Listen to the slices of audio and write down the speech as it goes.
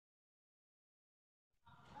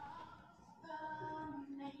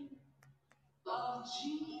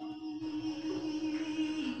Jesus,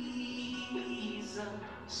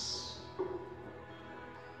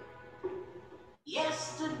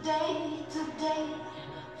 yesterday, today,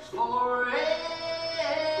 forever.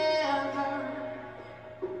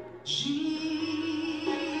 Jesus,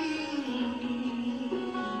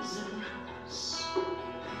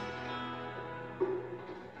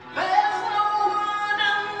 there's no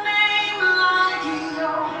other name like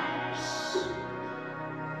yours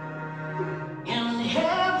in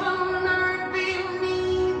heaven or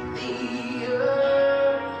beneath the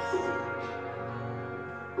earth.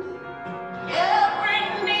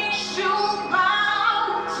 Every knee shall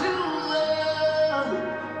bow to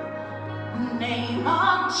the name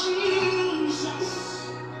of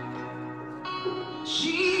Jesus.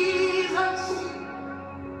 Jesus.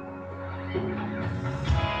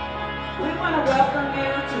 We want to welcome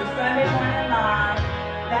you to Sunday Morning Live.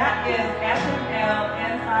 That is SNL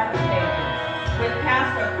Inside the Pages with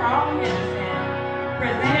Pastor Carl Henderson,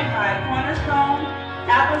 presented by Cornerstone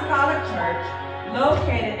Apostolic Church,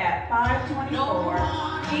 located at 524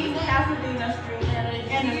 East Pasadena Street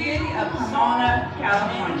in the city of Pomona,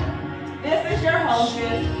 California. This is your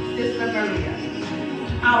hostess, Sister Maria.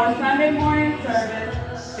 Our Sunday morning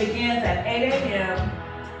service begins at 8 a.m.,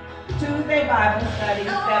 Tuesday Bible study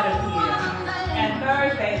 7 p.m., and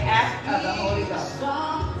Thursday Acts of the Holy Ghost.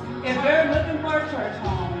 If you're looking for a church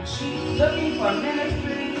home, looking for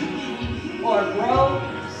ministry or growth,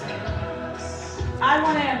 I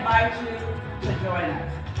want to invite you to join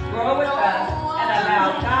us. Grow with us and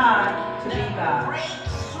allow God to be God.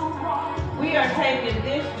 We are taking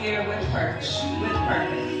this year with purpose.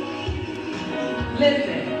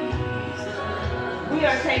 Listen, we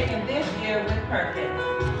are taking this year with purpose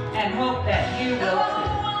and hope that you will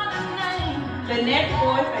too. The next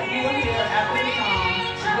voice that you will hear after the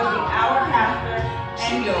song will be our pastor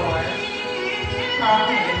and yours, Carl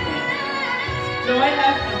Henderson. Join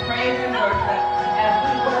us in praise and worship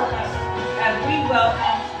as we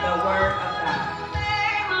welcome the Word of God.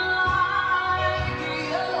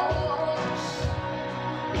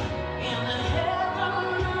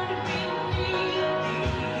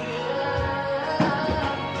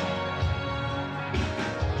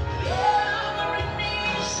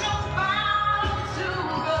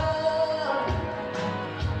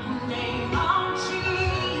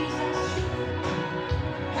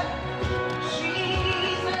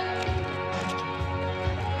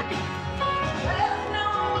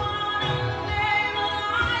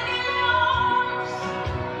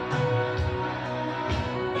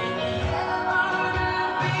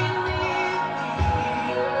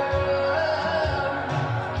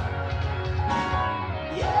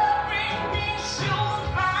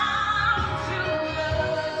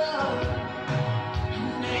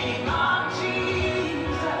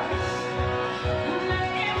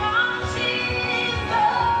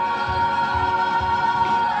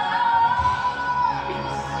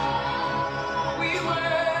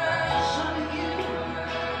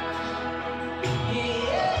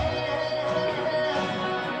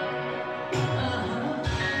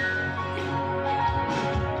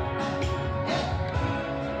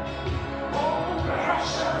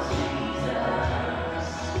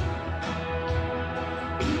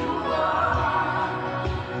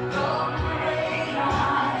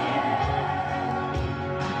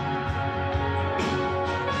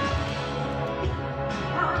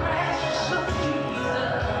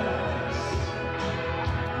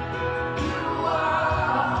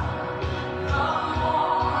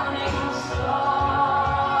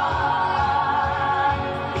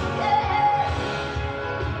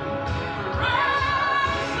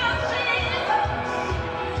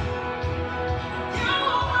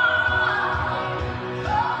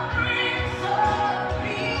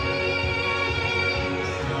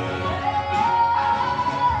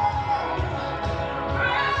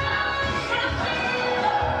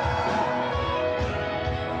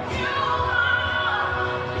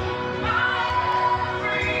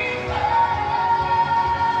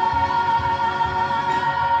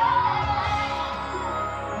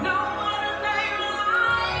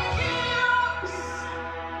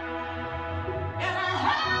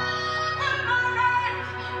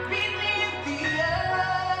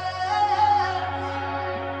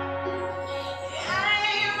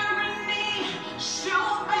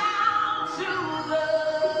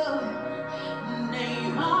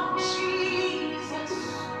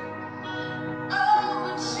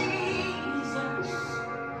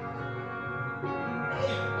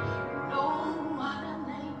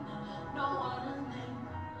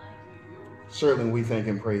 Certainly we thank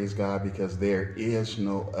and praise God because there is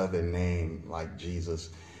no other name like Jesus.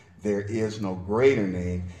 There is no greater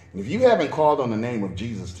name. And if you haven't called on the name of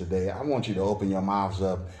Jesus today, I want you to open your mouths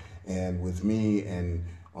up and with me and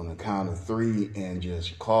on the count of 3 and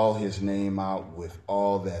just call his name out with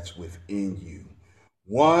all that's within you.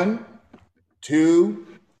 1, 2,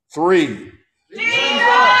 3. Jesus!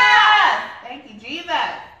 Thank you, Jesus.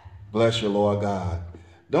 Bless you, Lord God.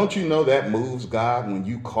 Don't you know that moves God when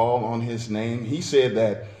you call on his name? He said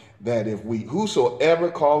that if we whosoever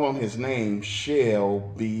call on his name shall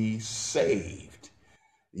be saved.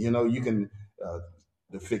 You know, you can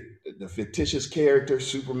the fictitious characters,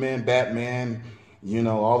 Superman, Batman, you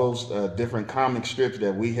know, all those different comic strips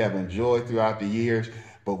that we have enjoyed throughout the years,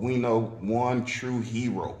 but we know one true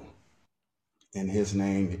hero, and his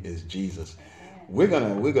name is Jesus. We're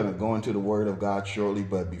gonna go into the Word of God shortly,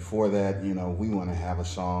 but before that, you know, we want to have a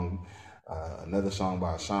song, another song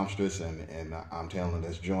by a songstress, and I'm telling you,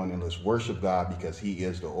 let's join in, let's worship God because He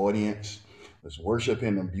is the audience. Let's worship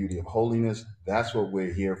Him in the beauty of holiness. That's what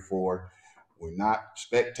we're here for. We're not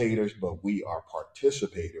spectators, but we are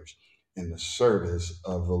participators in the service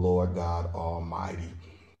of the Lord God Almighty.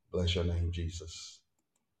 Bless your name, Jesus.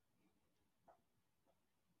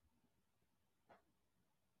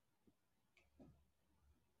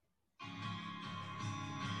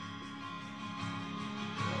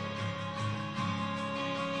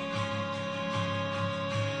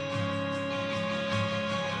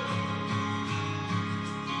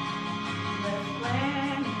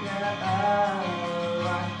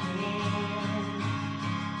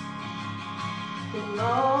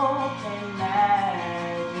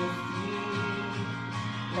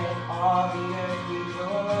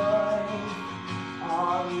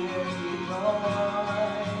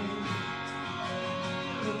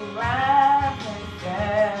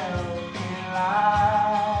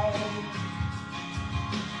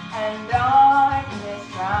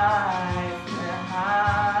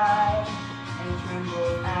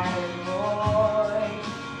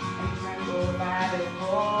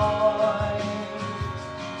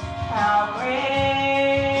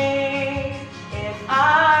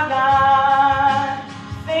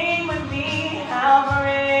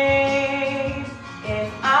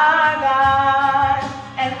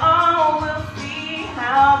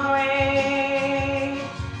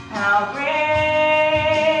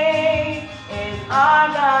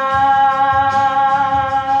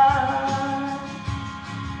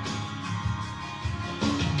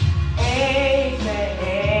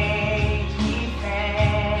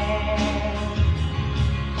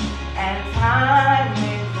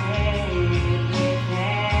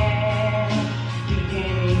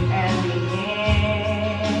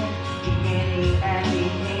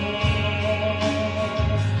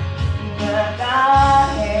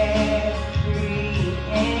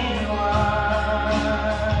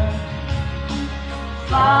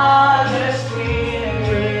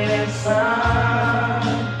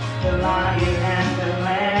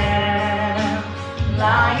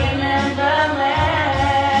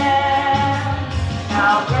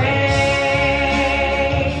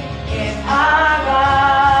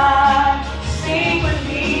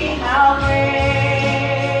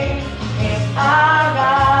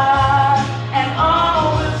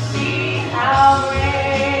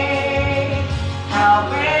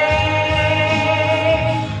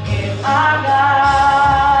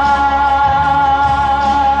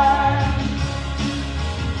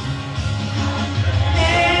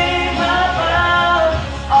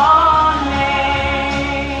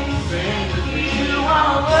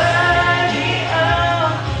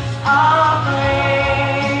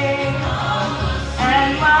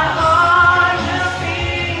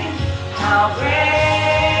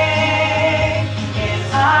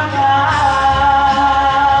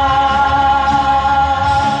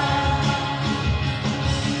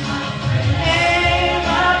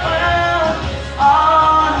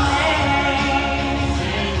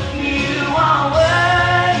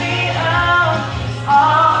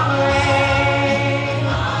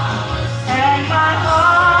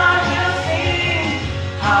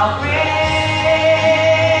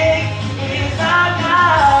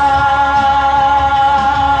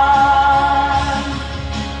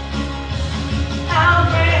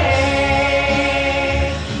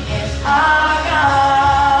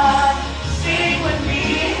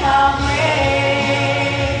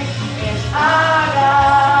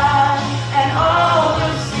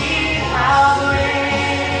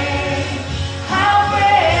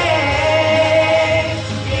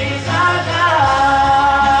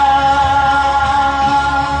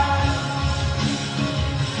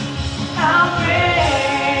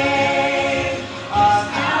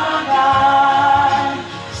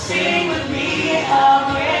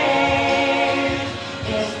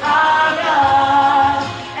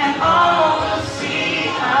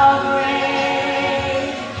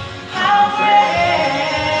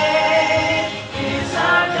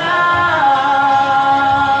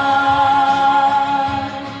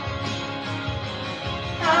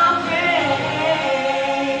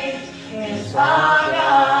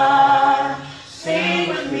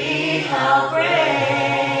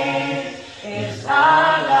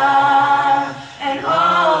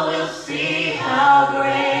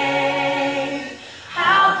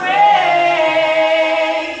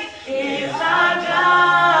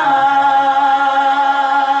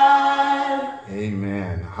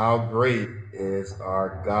 How great is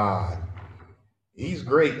our God? He's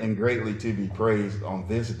great and greatly to be praised on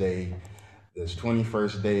this day, this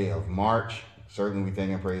 21st day of March. Certainly, we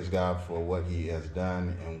thank and praise God for what he has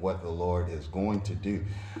done and what the Lord is going to do.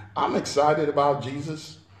 I'm excited about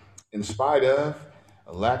Jesus in spite of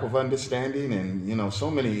a lack of understanding and, so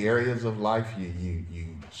many areas of life.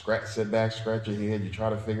 You sit back, scratch your head, you try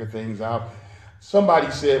to figure things out. Somebody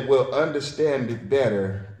said, we'll understand it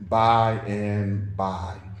better by and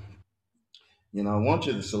by. I want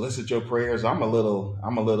you to solicit your prayers. I'm a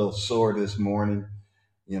little sore this morning.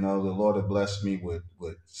 The Lord has blessed me with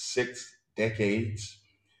 6 decades,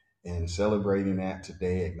 and celebrating that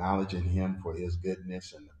today, acknowledging him for his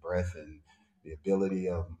goodness and the breath and the ability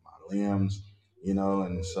of my limbs,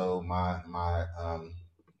 and so my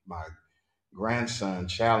grandson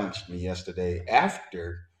challenged me yesterday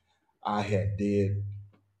after I had did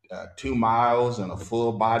 2 miles and a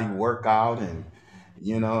full body workout, and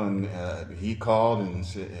he called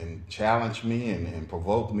and challenged me and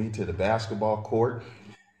provoked me to the basketball court,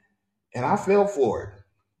 and I fell for it,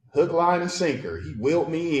 hook, line, and sinker. He willed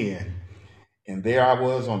me in, and there I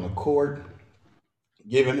was on the court,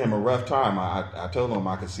 giving him a rough time. I told him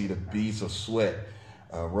I could see the beads of sweat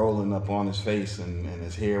rolling up on his face, and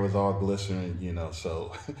his hair was all glistening,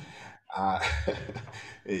 so I,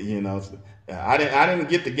 I didn't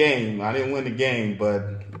get the game. I didn't win the game,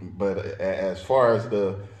 but as far as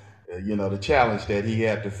the challenge that he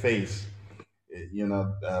had to face,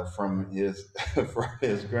 from his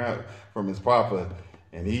from his papa,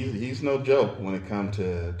 and he's no joke when it comes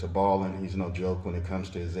to balling. He's no joke when it comes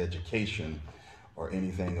to his education or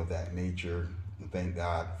anything of that nature. Thank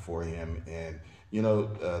God for him. And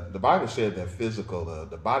the Bible said that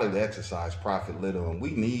the bodily exercise profit little, and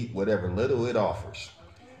we need whatever little it offers.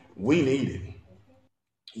 We need it,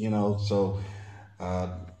 so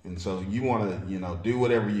and so you want to do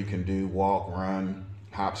whatever you can do, walk, run,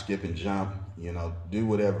 hop, skip, and jump, do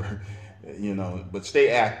whatever, but stay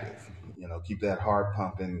active, keep that heart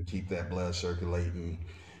pumping, keep that blood circulating,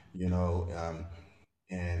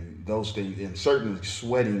 and those things. And certainly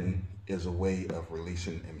sweating is a way of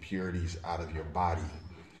releasing impurities out of your body.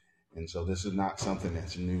 And so this is not something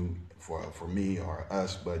that's new for me or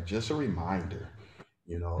us, but just a reminder,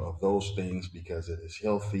 of those things, because it is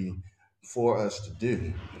healthy for us to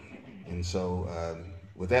do. And so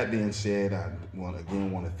with that being said, I want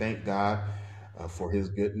to thank God for his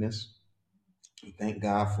goodness. Thank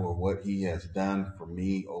God for what he has done for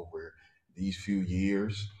me over these few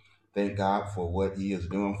years. Thank God for what he is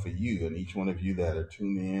doing for you and each one of you that are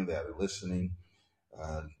tuning in, that are listening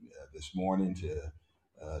this morning to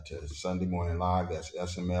Sunday Morning Live. That's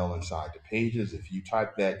SML Inside the Pages. If you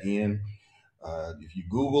type that in, if you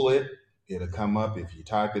Google it, it'll come up. If you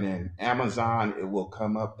type it in Amazon, it will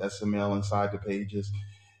come up, SML Inside the Pages.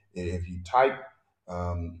 If you type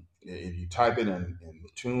it in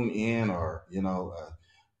TuneIn or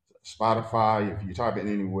Spotify, if you type it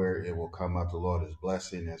anywhere, it will come up. The Lord is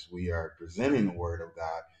blessing as we are presenting the Word of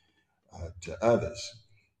God to others.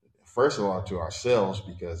 First of all, to ourselves,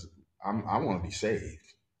 because I want to be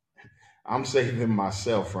saved. I'm saving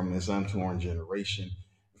myself from this untorn generation,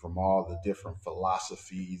 from all the different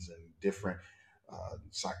philosophies and different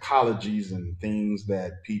psychologies and things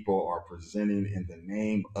that people are presenting in the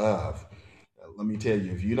name of. Let me tell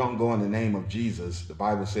you, if you don't go in the name of Jesus, the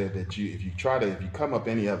Bible said that if you come up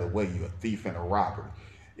any other way, you're a thief and a robber.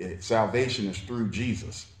 Salvation is through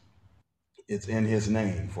Jesus. It's in his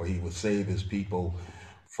name, for he would save his people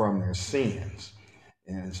from their sins.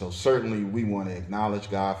 And so certainly we want to acknowledge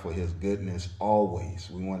God for his goodness always.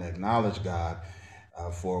 We want to acknowledge God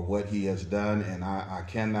for what he has done. And I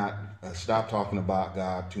cannot stop talking about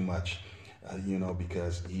God too much,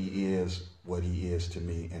 because he is what he is to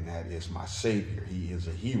me, and that is my Savior. He is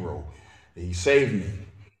a hero. He saved me.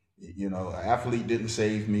 An athlete didn't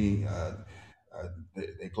save me.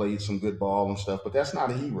 They played some good ball and stuff, but that's not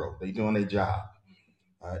a hero. They doing their job.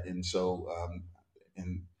 And so,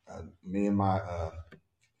 me and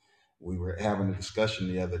we were having a discussion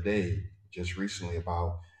the other day, just recently,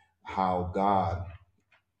 about how God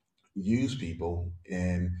used people.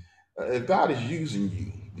 And if God is using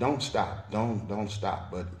you, don't stop. Don't stop.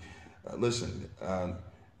 But listen,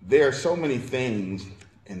 there are so many things,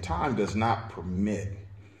 and time does not permit,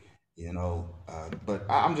 but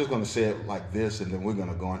I'm just going to say it like this, and then we're going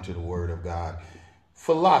to go into the Word of God.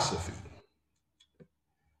 Philosophy,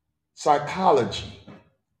 psychology,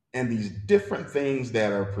 and these different things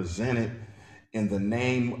that are presented in the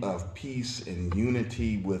name of peace and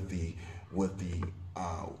unity with the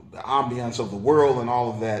ambiance of the world and all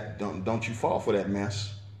of that. Don't you fall for that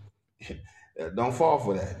mess. Don't fall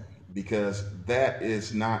for that. because that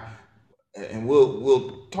is not, and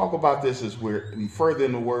we'll talk about this as we're further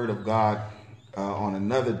in the Word of God on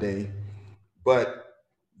another day. But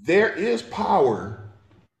there is power,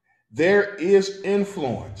 there is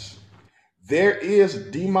influence, there is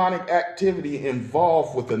demonic activity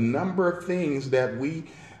involved with a number of things that we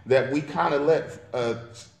kind of let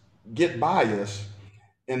get by us.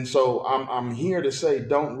 And so I'm here to say,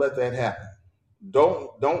 don't let that happen.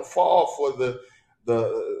 Don't fall for the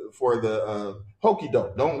hokey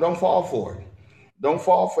doke. Don't fall for it. Don't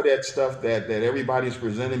fall for that stuff that everybody's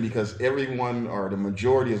presenting because everyone or the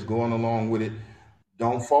majority is going along with it.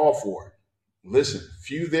 Don't fall for it. Listen,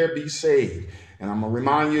 few there be saved. And I'm going to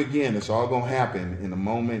remind you again, it's all going to happen in a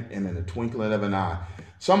moment and in the twinkling of an eye.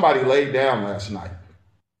 Somebody laid down last night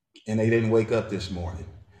and they didn't wake up this morning.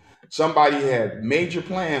 Somebody had major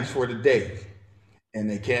plans for the day and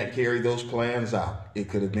they can't carry those plans out. It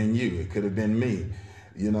could have been you. It could have been me.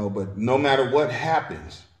 But no matter what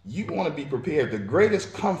happens, you want to be prepared. The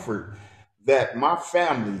greatest comfort that my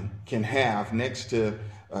family can have next to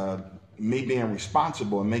me being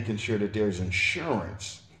responsible and making sure that there's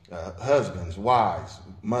insurance, husbands, wives,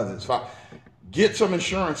 mothers, fathers, get some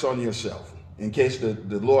insurance on yourself in case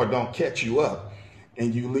the Lord don't catch you up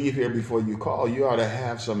and you leave here before you call. You ought to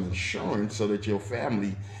have some insurance so that your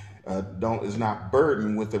family is not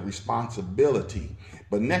burdened with the responsibility.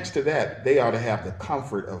 But next to that, they ought to have the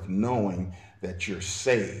comfort of knowing that you're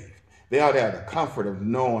saved. They ought to have the comfort of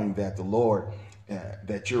knowing that the Lord,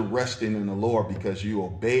 that you're resting in the Lord because you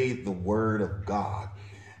obeyed the word of God.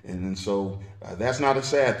 And so that's not a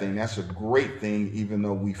sad thing. That's a great thing, even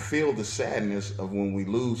though we feel the sadness of when we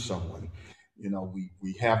lose someone.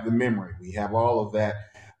 We have the memory. We have all of that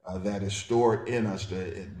that is stored in us,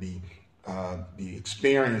 the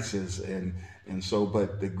experiences. And so,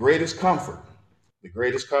 but the greatest comfort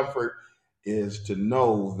is to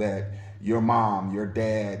know that your mom, your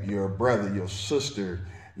dad, your brother, your sister,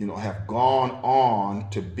 have gone on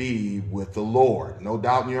to be with the Lord. No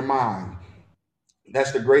doubt in your mind.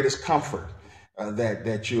 That's the greatest comfort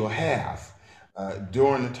that you'll have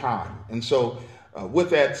during the time. And so with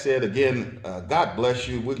that said, again, God bless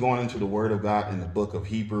you. We're going into the Word of God in the book of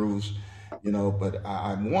Hebrews, but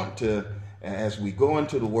I want to, as we go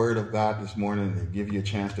into the Word of God this morning, and give you a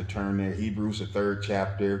chance to turn there. Hebrews, the 3rd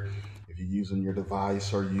chapter. If you're using your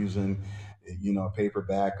device or using, a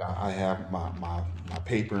paperback, I have my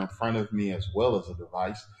paper in front of me as well as a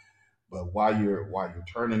device. But while you're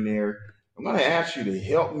turning there, I'm going to ask you to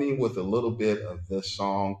help me with a little bit of this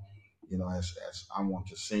song, as I want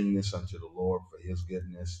to sing this unto the Lord for his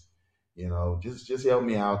goodness. Just help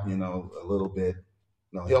me out, a little bit.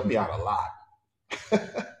 No, help me out a lot.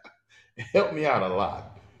 Help me out a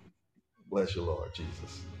lot. Bless you, Lord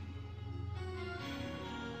Jesus.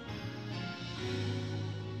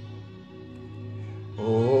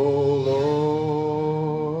 Oh,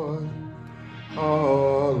 Lord,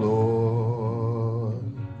 oh, Lord,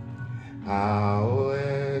 how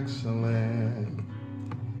excellent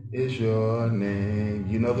is your name.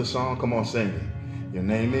 You know the song? Come on, sing it. Your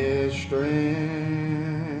name is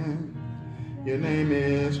strength. Your name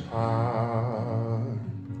is power.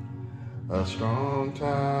 A strong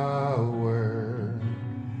tower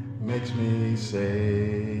makes me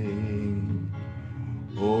sing.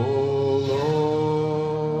 Oh,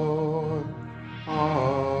 Lord,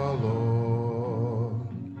 oh, Lord,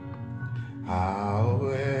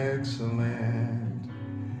 how excellent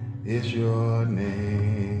is your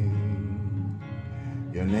name.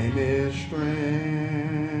 Your name is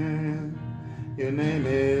strength. Your name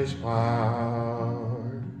is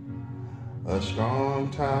power. A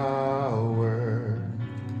strong tower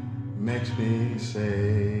makes me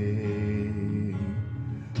sing.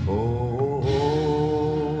 Oh,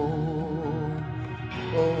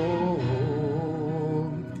 oh,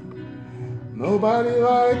 oh, nobody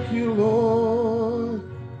like you, Lord.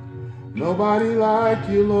 Nobody like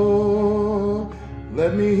you, Lord.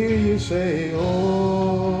 Let me hear you say,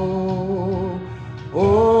 oh,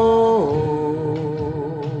 oh.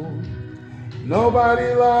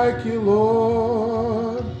 Nobody like you,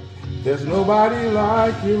 Lord. There's nobody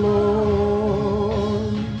like you,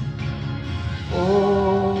 Lord.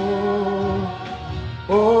 Oh,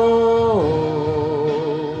 oh.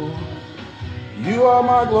 You are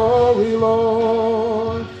my glory,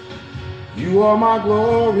 Lord. You are my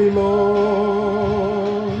glory,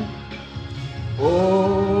 Lord.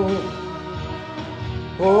 Oh,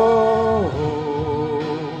 oh.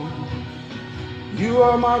 You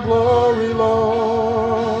are my glory,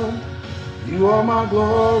 Lord. You are my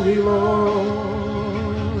glory,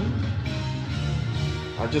 Lord.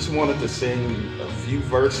 I just wanted to sing a few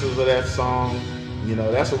verses of that song You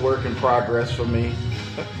know, that's a work in progress for me.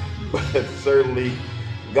 But certainly,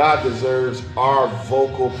 God deserves our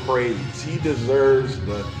vocal praise. He deserves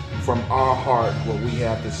from our heart what we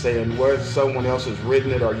have to say. And whether someone else has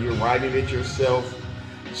written it or you're writing it yourself,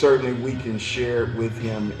 certainly we can share it with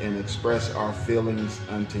him and express our feelings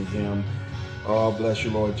unto him. Oh, bless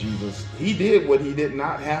you, Lord Jesus. He did what he did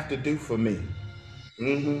not have to do for me.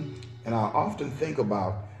 And I often think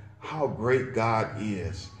about how great God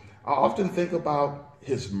is. I often think about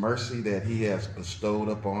his mercy that he has bestowed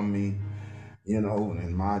upon me, you know,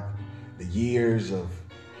 in the years of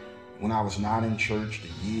when I was not in church,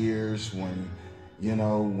 the years when, you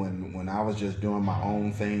know, when I was just doing my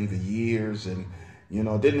own thing, the years, and, you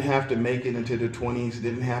know, didn't have to make it into the 20s,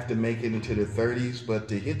 didn't have to make it into the 30s, but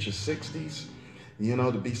to hit your 60s, you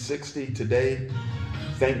know, to be 60 today,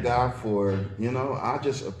 thank God for, you know, I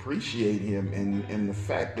just appreciate him and the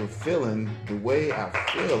fact of feeling the way I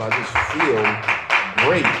feel. I just feel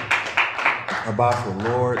great about the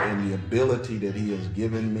Lord and the ability that he has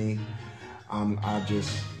given me. I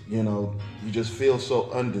just, you know, you just feel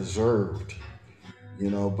so undeserved,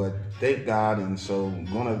 you know, but thank God. And so I'm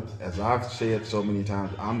gonna, as I've said so many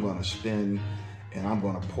times, I'm gonna spend and I'm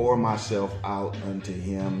gonna pour myself out unto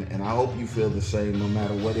him. And I hope you feel the same no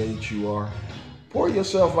matter what age you are. Pour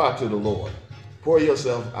yourself out to the Lord. Pour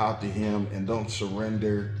yourself out to him and don't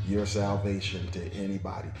surrender your salvation to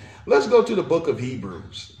anybody. Let's go to the book of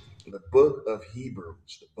Hebrews. The book of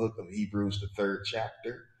Hebrews. The book of Hebrews, the 3rd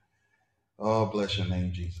chapter. Oh, bless your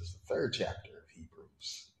name, Jesus. The 3rd chapter of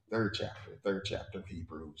Hebrews. 3rd chapter of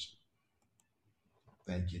Hebrews.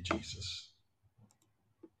 Thank you, Jesus.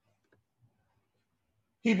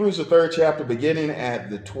 Hebrews, the 3rd chapter, beginning at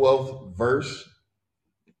the 12th verse.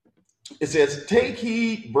 It says, "Take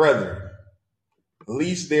heed, brethren,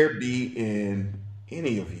 lest there be in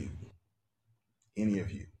any of you,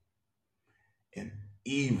 an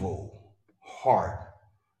evil heart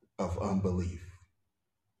of unbelief,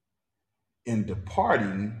 in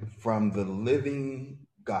departing from the living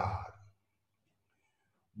God.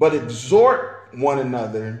 But exhort one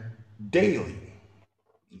another daily,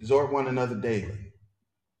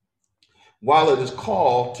 while it is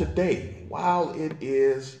called today,"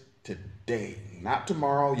 not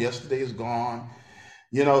tomorrow. Yesterday is gone.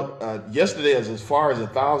 You know, yesterday is as far as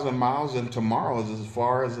 1,000 miles, and tomorrow is as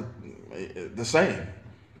far as the same.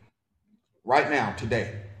 Right now,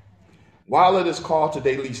 today. While it is called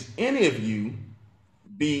today, lest any of you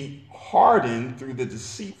be hardened through the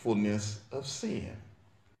deceitfulness of sin.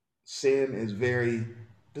 Sin is very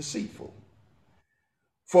deceitful.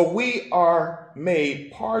 For we are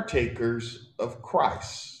made partakers of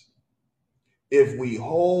Christ, if we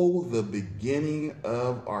hold the beginning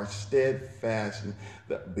of our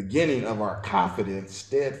confidence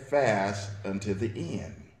steadfast unto the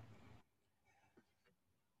end.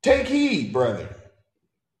 Take heed, brethren,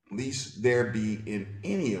 lest there be in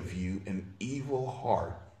any of you an evil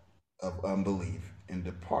heart of unbelief in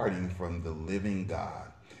departing from the living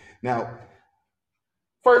God. Now,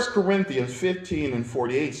 1 Corinthians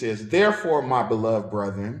 15:48 says, "Therefore, my beloved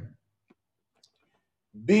brethren,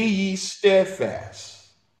 be ye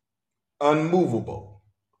steadfast, unmovable,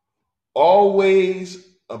 always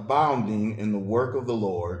abounding in the work of the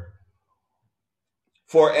Lord,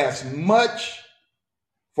 for as much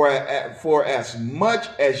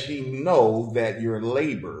as ye know that your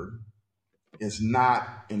labor is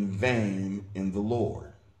not in vain in the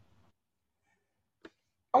Lord."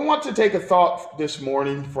 I want to take a thought this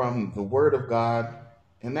morning from the Word of God,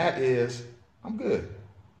 and that is, I'm good.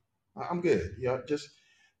 I'm good. You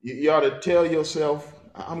ought to tell yourself,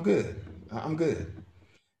 I'm good. I'm good.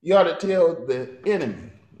 You ought to tell the enemy,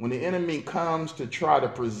 when the enemy comes to try to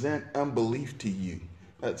present unbelief to you,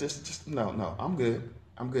 no, I'm good.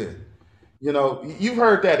 I'm good. You know, you've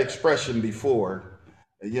heard that expression before.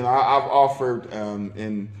 You know, I've offered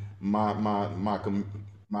in my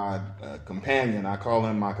companion. I call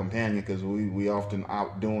him my companion because we often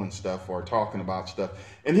out doing stuff or talking about stuff,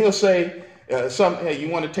 and he'll say hey, you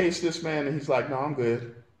want to taste this, man? And he's like, no, I'm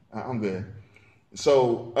good. I'm good.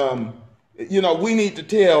 So you know, we need to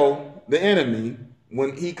tell the enemy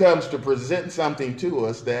when he comes to present something to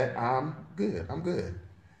us that I'm good. I'm good.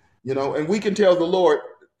 You know, and we can tell the Lord,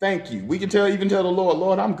 thank you. We can even tell the Lord,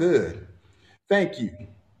 Lord, I'm good. Thank you.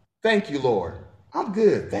 Thank you, Lord. I'm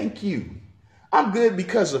good. Thank you. I'm good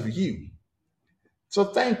because of you. So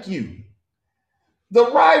thank you.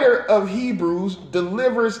 The writer of Hebrews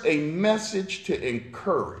delivers a message to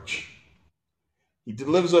encourage. He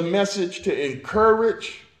delivers a message to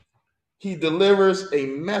encourage. He delivers a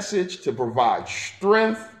message to provide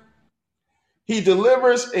strength. He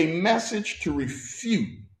delivers a message to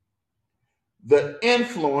refute. the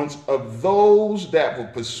influence of those that will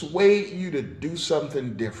persuade you to do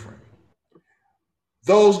something different.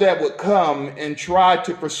 Those that would come and try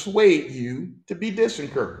to persuade you to be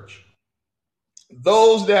disencouraged.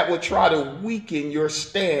 Those that would try to weaken your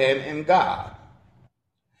stand in God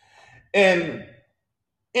and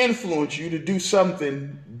influence you to do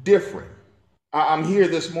something different. I'm here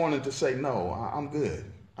this morning to say, no, I'm good.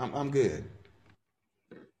 I'm good.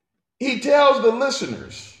 He tells the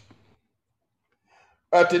listeners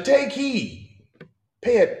to take heed,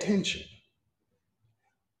 pay attention,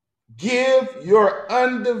 give your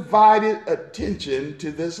undivided attention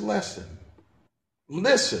to this lesson.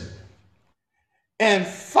 Listen and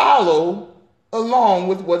follow along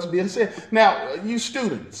with what's being said. Now, you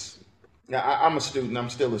students, I'm a student, I'm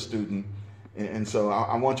still a student. And so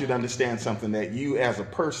I want you to understand something, that you as a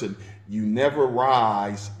person, you never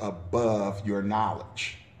rise above your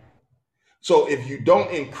knowledge. So if you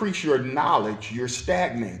don't increase your knowledge, you're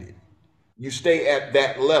stagnated. You stay at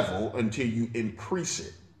that level until you increase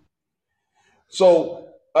it. So,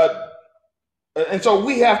 and so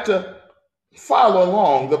we have to follow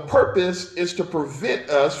along. The purpose is to prevent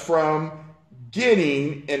us from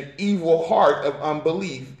getting an evil heart of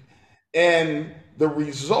unbelief, and the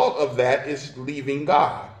result of that is leaving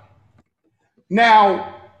God.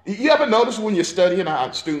 Now, you ever notice when you're studying,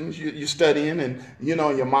 students, you're studying and,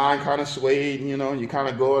 your mind kind of swayed, you kind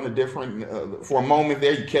of go in a different, for a moment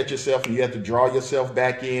there, you catch yourself and you have to draw yourself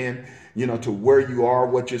back in, to where you are,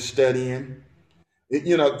 what you're studying.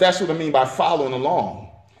 That's what I mean by following along.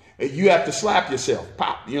 You have to slap yourself,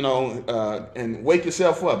 pop, and wake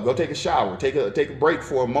yourself up. Go take a shower, take a break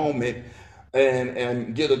for a moment,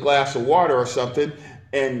 and get a glass of water or something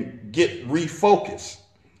and get refocused.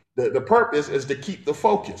 The purpose is to keep the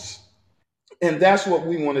focus. And that's what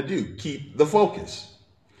we want to do, keep the focus,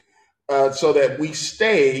 so that we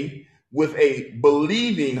stay with a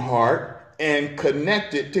believing heart and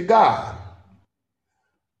connected to God.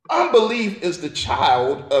 Unbelief is the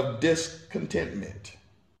child of discontentment.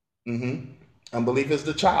 Unbelief is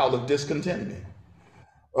the child of discontentment.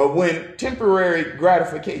 When temporary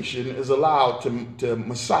gratification is allowed to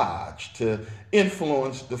massage, to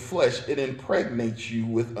influence the flesh, it impregnates you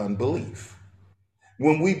with unbelief.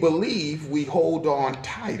 When we believe, we hold on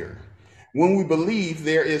tighter. When we believe,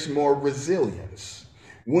 there is more resilience.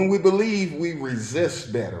 When we believe, we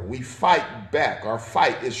resist better. We fight back. Our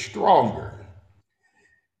fight is stronger.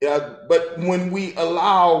 But when we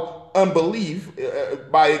allow unbelief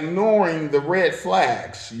by ignoring the red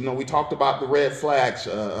flags, we talked about the red flags,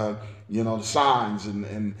 the signs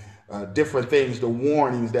and different things, the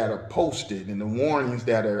warnings that are posted and the warnings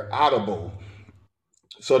that are audible,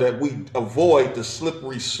 so that we avoid the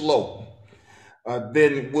slippery slope.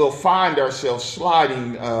 Then we'll find ourselves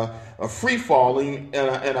sliding, free falling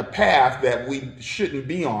in a path that we shouldn't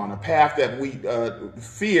be on, a path that we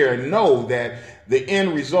fear and know that the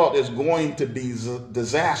end result is going to be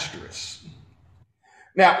disastrous.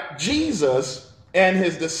 Now, Jesus and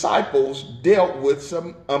his disciples dealt with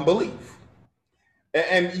some unbelief.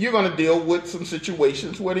 And you're going to deal with some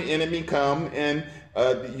situations where the enemy come and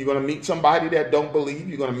you're going to meet somebody that don't believe.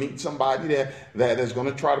 You're going to meet somebody that is going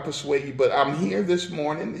to try to persuade you. But I'm here this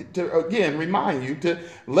morning to, again, remind you to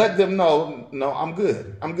let them know, no, I'm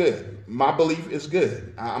good. I'm good. My belief is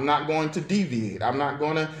good. I'm not going to deviate. I'm not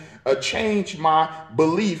going to change my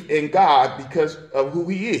belief in God because of who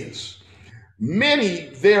he is. Many,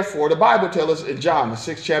 therefore, the Bible tells us in John, the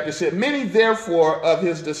 6th chapter, said, many, therefore, of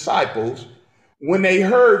his disciples, when they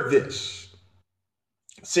heard this,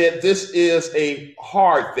 said, this is a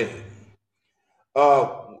hard thing.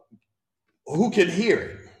 Who can hear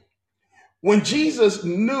it? When Jesus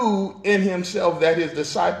knew in himself that his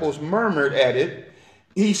disciples murmured at it,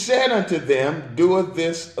 he said unto them, doeth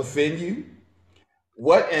this offend you?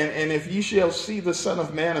 What? And if ye shall see the Son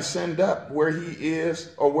of Man ascend up where he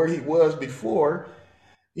is, or where he was before,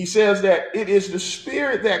 he says that it is the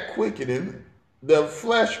Spirit that quickeneth, the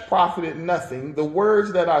flesh profited nothing. The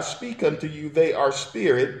words that I speak unto you, they are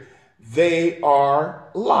spirit, they are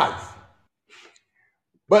life.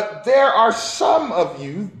 But there are some of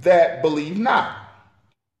you that believe not.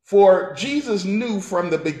 For Jesus knew from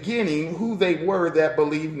the beginning who they were that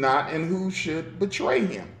believed not and who should betray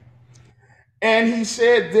him. And he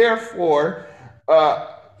said, therefore,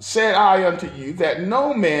 said I unto you, that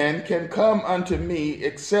no man can come unto me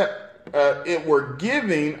except it were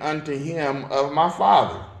giving unto him of my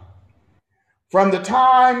Father. From that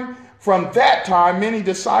time, many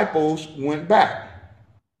disciples went back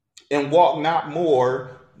and walked not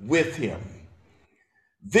more with him.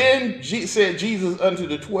 Then said Jesus unto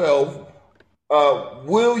the 12,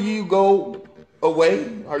 will you go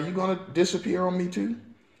away? Are you going to disappear on me too?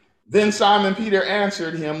 Then Simon Peter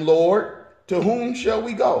answered him, Lord, to whom shall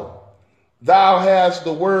we go? Thou hast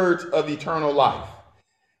the words of eternal life,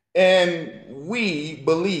 and we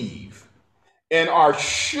believe and are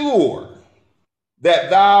sure that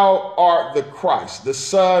thou art the Christ, the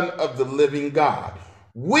Son of the living God.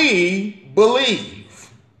 We believe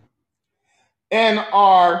and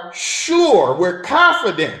are sure, we're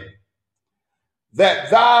confident that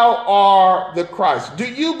thou art the Christ. Do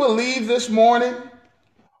you believe this morning?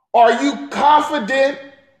 Are you confident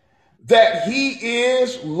that he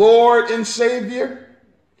is Lord and Savior?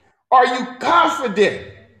 Are you confident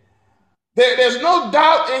that there's no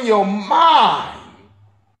doubt in your mind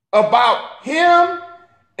about him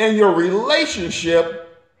and your relationship?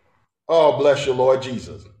 Oh, bless you, Lord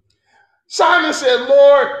Jesus. Simon said,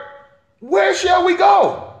 Lord, where shall we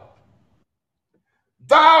go?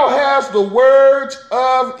 Thou hast the words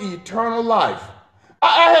of eternal life.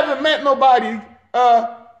 I haven't met nobody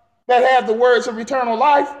that had the words of eternal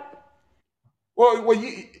life. Well,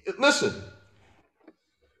 listen,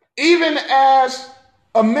 even as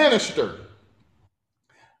a minister,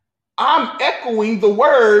 I'm echoing the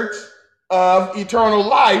words of eternal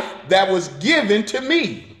life that was given to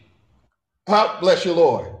me. Bless you,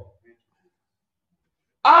 Lord.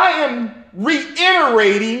 I am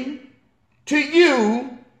reiterating to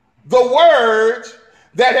you the words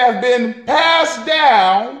that have been passed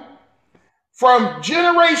down from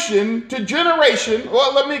generation to generation.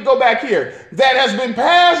 Well, let me go back here. That has been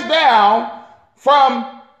passed down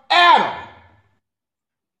from Adam.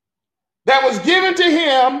 That was given to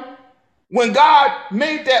him when God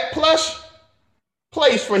made that plush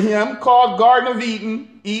place for him called Garden of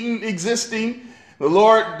Eden, Eden existing. The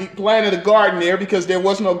Lord planted a garden there because there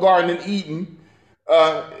was no garden in Eden.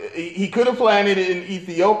 He could have planted it in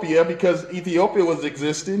Ethiopia because Ethiopia was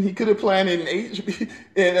existing. He could have planted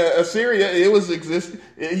in Assyria. It was existing,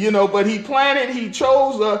 but he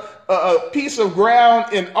chose a piece of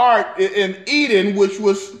ground in Eden, which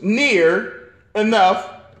was near enough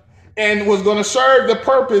and was going to serve the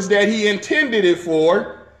purpose that he intended it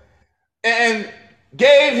for, and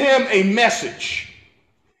gave him a message.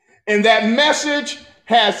 And that message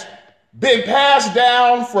has been passed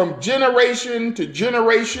down from generation to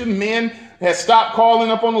generation. Men have stopped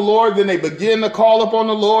calling upon the Lord, then they begin to call upon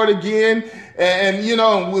the Lord again. And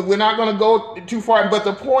we're not going to go too far, but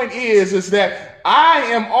the point is that I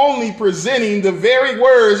am only presenting the very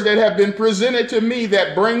words that have been presented to me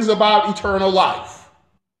that brings about eternal life.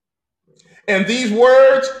 And these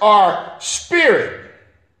words are spirit.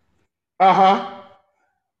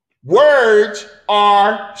 Words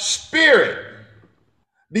are spirit.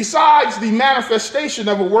 Besides the manifestation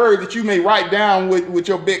of a word that you may write down with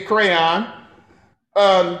your big crayon,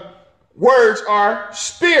 words are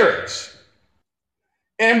spirits.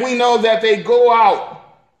 And we know that they go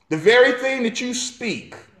out. The very thing that you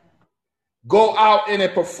speak, go out and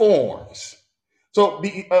it performs. So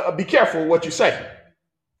be careful what you say.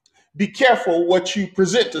 Be careful what you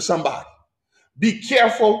present to somebody. Be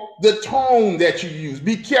careful the tone that you use.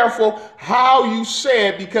 Be careful how you say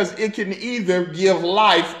it, because it can either give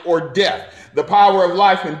life or death. The power of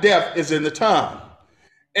life and death is in the tongue.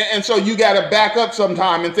 And so you got to back up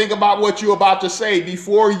sometime and think about what you're about to say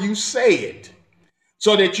before you say it,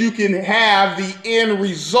 so that you can have the end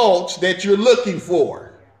results that you're looking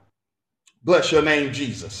for. Bless your name,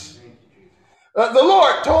 Jesus. The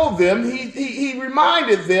Lord told them, he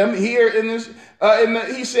reminded them here in this,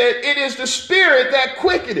 he said, it is the spirit that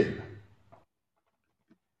quickeneth,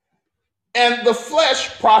 and the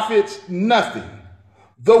flesh profits nothing.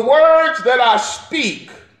 The words that I speak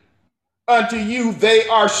unto you, they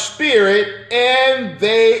are spirit and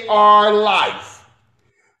they are life.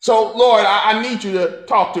 So, Lord, I need you to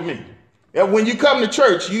talk to me. And when you come to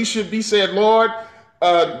church, you should be said, Lord,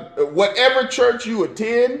 whatever church you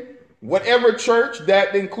attend, whatever church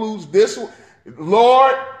that includes this,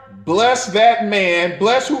 Lord, bless that man,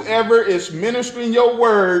 bless whoever is ministering your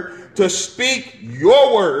word to speak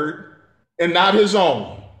your word and not his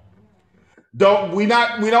own. We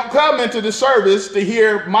don't come into the service to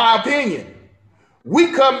hear my opinion.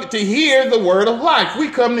 We come to hear the word of life. We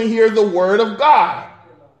come to hear the word of God.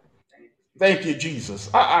 Thank you, Jesus.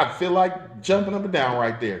 I feel like jumping up and down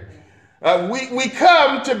right there. We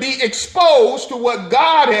come to be exposed to what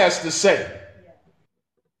God has to say,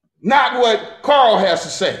 not what Carl has to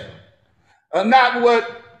say, not what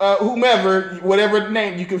whomever, whatever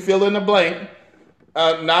name you can fill in the blank.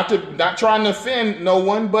 Not trying to offend no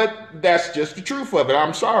one, but that's just the truth of it.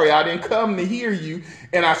 I'm sorry, I didn't come to hear you,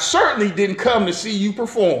 and I certainly didn't come to see you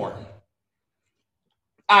perform.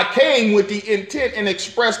 I came with the intent and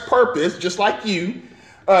express purpose, just like you,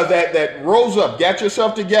 that rose up, got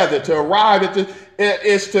yourself together to arrive at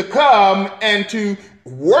is to come and to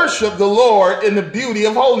worship the Lord in the beauty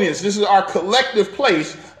of holiness. This is our collective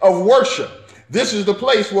place of worship. This is the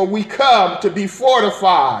place where we come to be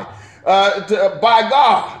fortified by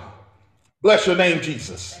God. Bless your name,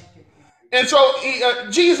 Jesus. And so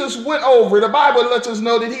Jesus went over, the Bible lets us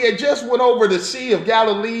know that he had just went over the Sea of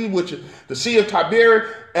Galilee, which is the Sea of Tiberias,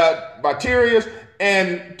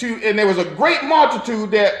 and there was a great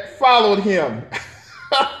multitude that followed him.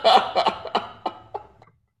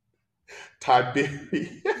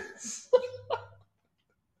 Tiberias.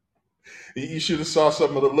 You should have saw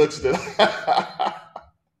some of the looks that.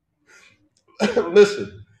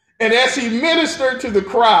 Listen, and as he ministered to the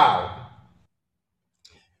crowd,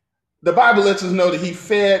 the Bible lets us know that he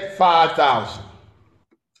fed 5,000.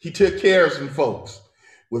 He took care of some folks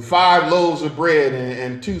with 5 loaves of bread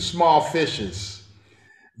and 2 small fishes.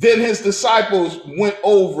 Then his disciples went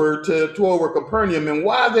over to Capernaum, and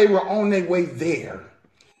while they were on their way there,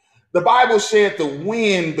 the Bible said the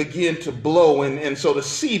wind began to blow, and so the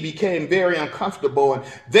sea became very uncomfortable, and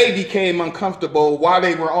they became uncomfortable while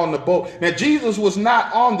they were on the boat. Now, Jesus was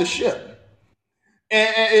not on the ship.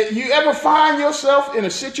 And you ever find yourself in a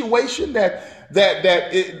situation that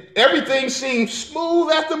everything seems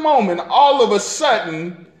smooth at the moment, all of a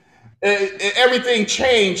sudden everything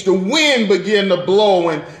changed. The wind began to blow,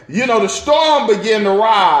 and the storm began to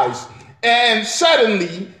rise, and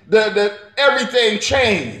suddenly everything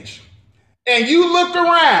changed. And you looked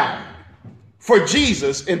around for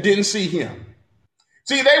Jesus and didn't see him.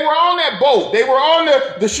 See, they were on that boat. They were on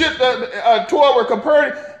the ship toward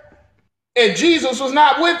Capernaum. And Jesus was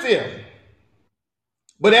not with them.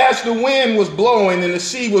 But as the wind was blowing and the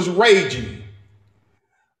sea was raging,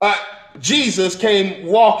 Jesus came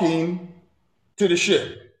walking to the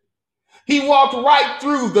ship. He walked right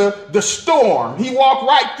through the storm. He walked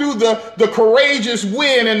right through the courageous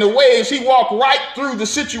wind and the waves. He walked right through the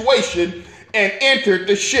situation and entered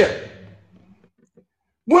the ship.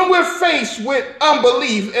 When we're faced with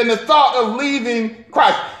unbelief and the thought of leaving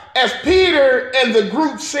Christ, as Peter and the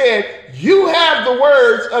group said, you have the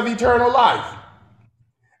words of eternal life.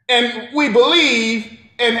 And we believe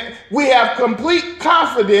and we have complete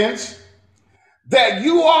confidence that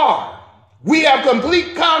you are. We have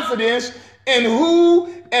complete confidence in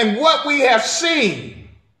who and what we have seen.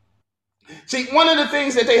 See, one of the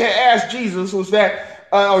things that they had asked Jesus was that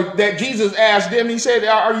Jesus asked them, he said,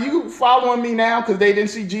 are you following me now? Because they didn't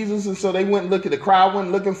see Jesus, and so they went and looked at the crowd,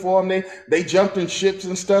 went looking for him. They jumped in ships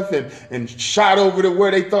and stuff and shot over to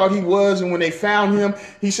where they thought he was. And when they found him,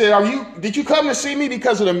 he said, did you come to see me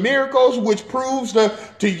because of the miracles, which proves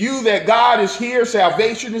to you that God is here,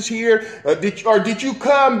 salvation is here? Or did you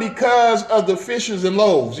come because of the fishes and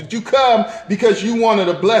loaves? Did you come because you wanted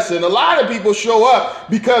a blessing? A lot of people show up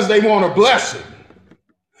because they want a blessing.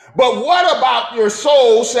 But what about your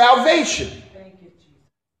soul salvation? Thank you,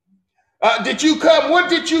 Jesus. Did you come? What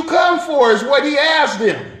did you come for is what he asked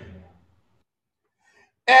them.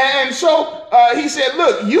 And so he said,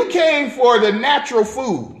 look, you came for the natural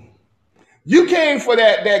food. You came for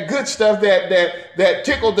that good stuff that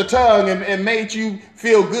tickled the tongue and made you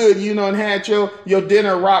feel good, and had your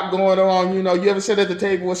dinner rock going on. You ever sit at the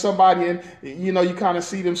table with somebody and, you kind of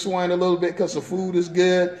see them swaying a little bit because the food is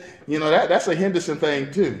good. That's a Henderson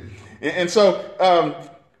thing too. And so,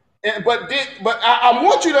 but I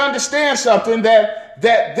want you to understand something, that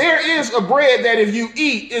there is a bread that if you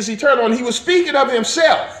eat is eternal. And he was speaking of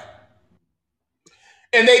himself.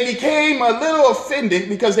 And they became a little offended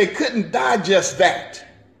because they couldn't digest that.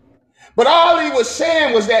 But all he was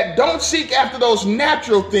saying was that don't seek after those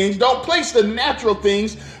natural things. Don't place the natural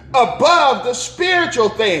things above the spiritual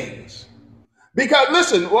things. Because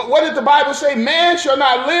listen, what did the Bible say? Man shall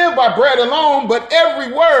not live by bread alone, but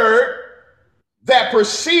every word that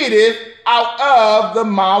proceedeth out of the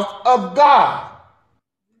mouth of God.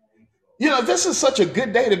 This is such a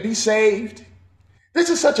good day to be saved. This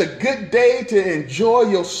is such a good day to enjoy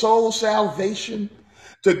your soul salvation,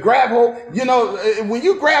 to grab hold. When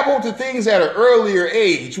you grab hold to things at an earlier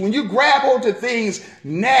age, when you grab hold to things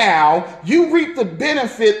now, you reap the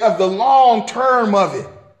benefit of the long term of it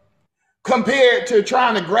compared to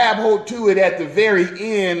trying to grab hold to it at the very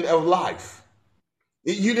end of life.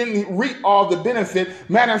 You didn't reap all the benefit.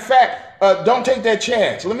 Matter of fact, don't take that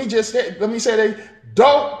chance. Let me say that.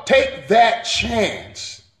 Don't take that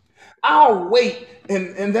chance. I'll wait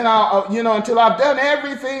and then I'll, until I've done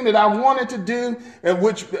everything that I wanted to do, and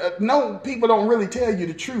which no people don't really tell you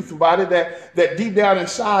the truth about it, that deep down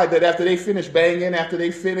inside, that after they finish banging, after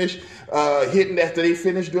they finish hitting, after they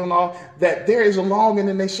finish doing all, that there is a longing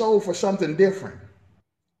in their soul for something different.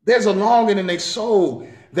 There's a longing in their soul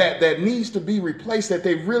that needs to be replaced, that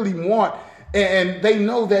they really want, and they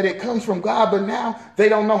know that it comes from God, but now they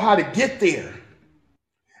don't know how to get there,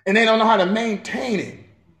 and they don't know how to maintain it.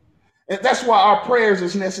 And that's why our prayers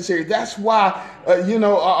is necessary. That's why,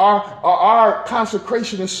 our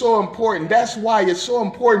consecration is so important. That's why it's so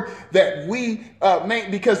important that we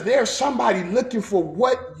because there's somebody looking for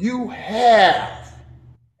what you have.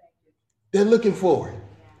 They're looking for it.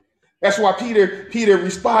 That's why Peter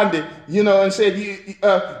responded, and said,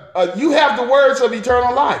 you have the words of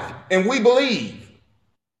eternal life, and we believe,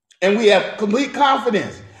 and we have complete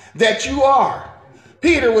confidence that you are.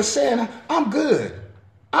 Peter was saying, I'm good.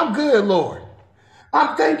 I'm good, Lord.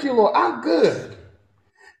 Thank you, Lord. I'm good.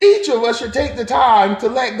 Each of us should take the time to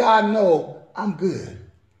let God know I'm good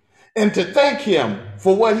and to thank him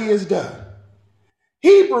for what he has done.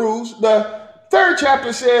 Hebrews, the 3rd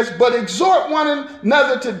chapter says, but exhort one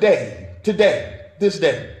another this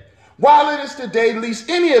day, while it is today, lest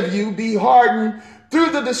any of you be hardened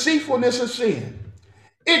through the deceitfulness of sin.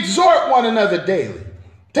 Exhort one another daily.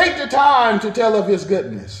 Take the time to tell of his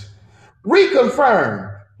goodness. Reconfirm,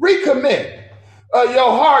 recommit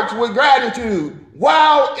your hearts with gratitude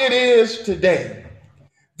while it is today.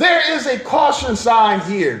 There is a caution sign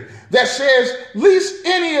here that says, lest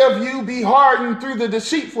any of you be hardened through the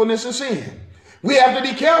deceitfulness of sin. We have to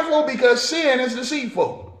be careful because sin is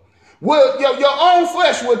deceitful. Well, your own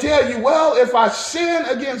flesh will tell you, well, if I sin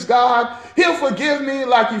against God, he'll forgive me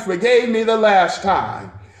like he forgave me the last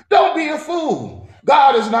time. Don't be a fool.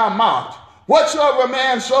 God is not mocked. Whatsoever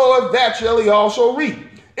man soweth, that shall he also reap.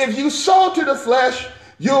 If you sow to the flesh,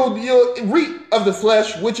 you'll reap of the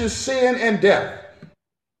flesh, which is sin and death.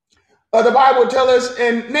 The Bible tells us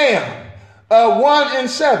in Nahum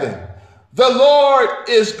 1:7, the Lord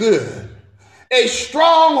is good, a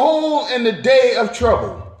stronghold in the day of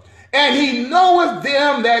trouble, and he knoweth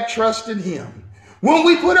them that trust in him. When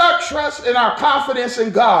we put our trust and our confidence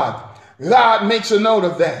in God, God makes a note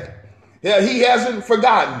of that. Yeah, he hasn't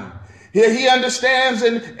forgotten. He understands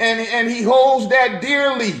and he holds that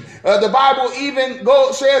dearly. The Bible even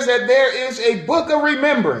says that there is a book of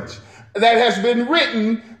remembrance that has been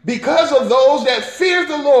written because of those that fear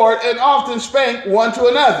the Lord and often spank one to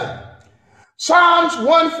another. Psalms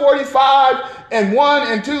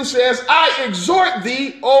 145:1-2 says, I exhort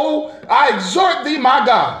thee, my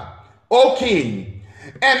God, O King,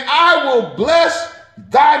 and I will bless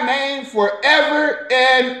thy name forever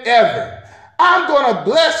and ever. I'm going to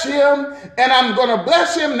bless him, and I'm going to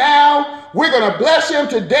bless him now. We're going to bless him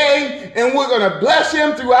today, and we're going to bless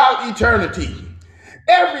him throughout eternity.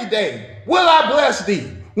 Every day will I bless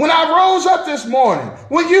thee. When I rose up this morning,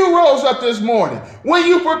 when you rose up this morning, when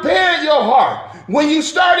you prepared your heart, when you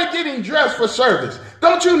started getting dressed for service,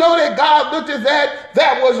 don't you know that God looked at that?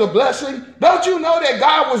 That was a blessing. Don't you know that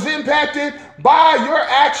God was impacted by your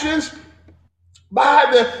actions, by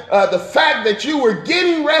the fact that you were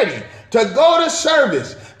getting ready to go to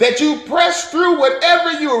service, that you pressed through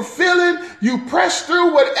whatever you were feeling, you pressed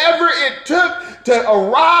through whatever it took to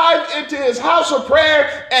arrive into his house of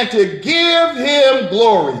prayer and to give him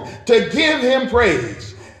glory, to give him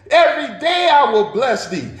praise. Every day I will bless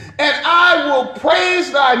thee, and I will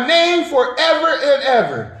praise thy name forever and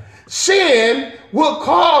ever. Sin will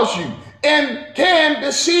cause you and can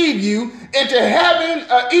deceive you into having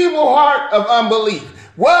an evil heart of unbelief.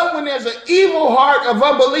 Well, when there's an evil heart of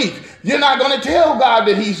unbelief, you're not going to tell God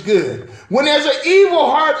that he's good. When there's an evil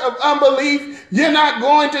heart of unbelief, you're not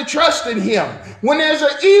going to trust in him. When there's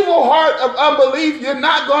an evil heart of unbelief, you're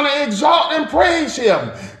not going to exalt and praise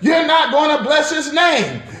him. You're not going to bless his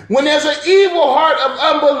name. When there's an evil heart of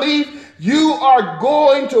unbelief, you are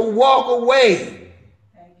going to walk away.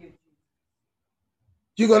 Thank you.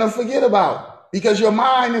 You're going to forget about, because your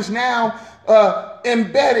mind is now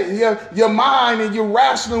embedded, your mind, and you're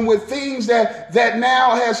wrestling with things that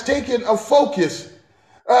now has taken a focus.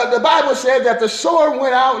 The Bible said that the sower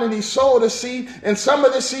went out and he sowed a seed, and some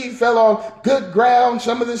of the seed fell on good ground,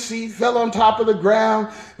 some of the seed fell on top of the ground.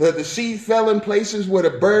 The seed fell in places where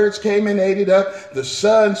the birds came and ate it up. The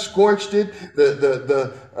sun scorched it.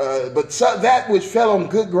 That which fell on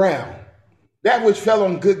good ground, that which fell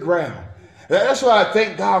on good ground. That's why I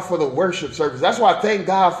thank God for the worship service. That's why I thank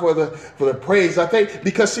God for the praise. I think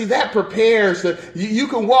because see that prepares you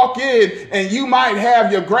can walk in and you might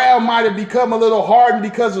have your ground might have become a little hardened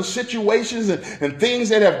because of situations and things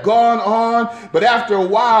that have gone on. But after a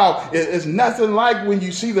while, it's nothing like when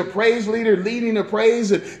you see the praise leader leading the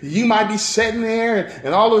praise, and you might be sitting there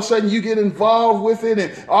and all of a sudden you get involved with it,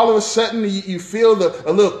 and all of a sudden you feel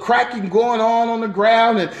a little cracking going on the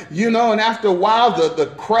ground, and and after a while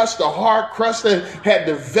the crust, the hard crust that had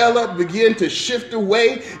developed begin to shift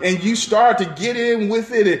away, and you start to get in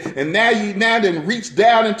with it, and now then reach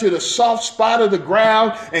down into the soft spot of the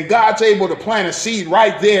ground, and God's able to plant a seed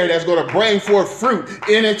right there that's going to bring forth fruit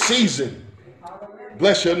in its season.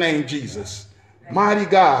 Bless your name, Jesus. Mighty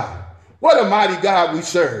God. What a mighty God we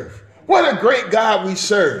serve. What a great God we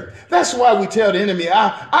serve. That's why we tell the enemy,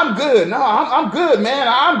 I'm good. No, I'm good, man.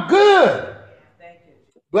 I'm good.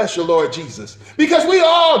 Bless your Lord Jesus. Because we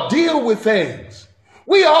all deal with things.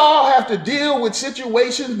 We all have to deal with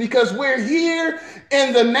situations because we're here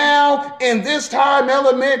in the now, in this time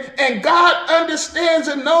element, and God understands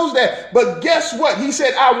and knows that. But guess what? He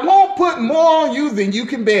said, I won't put more on you than you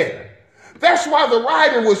can bear. That's why the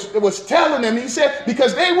writer was telling them, he said,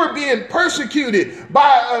 because they were being persecuted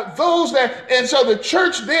by those and so the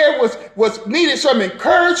church there was needed some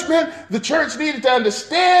encouragement. The church needed to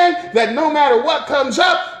understand that no matter what comes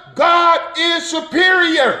up, God is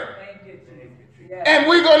superior. And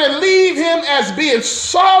we're going to leave him as being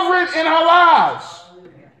sovereign in our lives.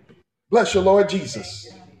 Bless your Lord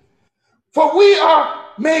Jesus. For we are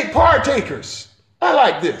made partakers. I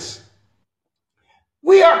like this.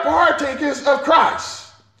 We are partakers of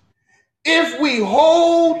Christ if we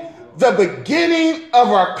hold the beginning of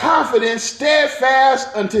our confidence steadfast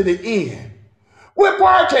unto the end. We're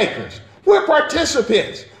partakers. We're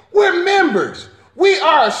participants. We're members. We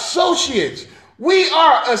are associates. We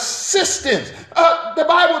are assistants. The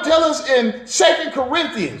Bible tells us in 2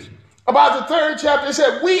 Corinthians, about the 3rd chapter, it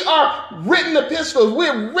said, we are written epistles.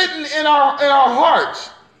 We're written in our hearts.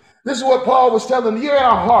 This is what Paul was telling you, in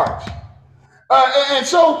our hearts. And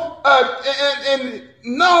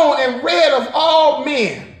known and read of all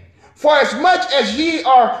men, for as much as ye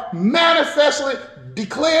are manifestly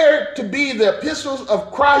declared to be the epistles of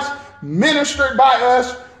Christ, ministered by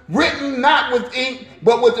us, written not with ink,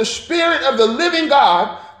 but with the Spirit of the living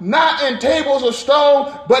God, not in tables of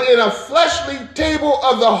stone, but in a fleshly table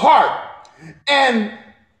of the heart. And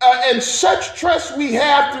such trust we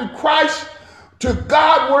have through Christ to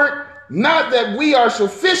Godward, not that we are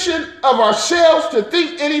sufficient of ourselves to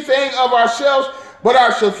think anything of ourselves, but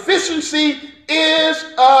our sufficiency is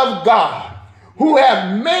of God, who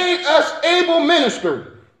have made us able ministers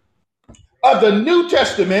of the New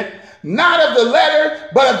Testament, not of the letter,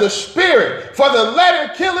 but of the Spirit. For the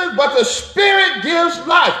letter killeth, but the Spirit gives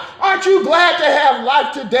life. Aren't you glad to have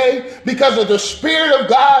life today because of the Spirit of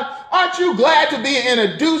God? Aren't you glad to be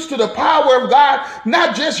introduced to the power of God,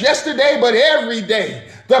 not just yesterday, but every day?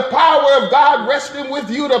 The power of God resting with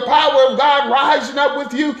you, the power of God rising up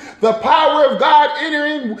with you, the power of God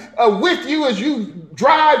entering with you as you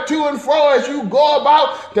drive to and fro, as you go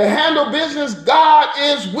about to handle business. God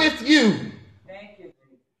is with you. Thank you.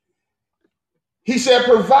 He said,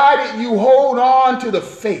 provided you hold on to the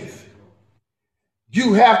faith,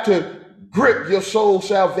 you have to grip your soul's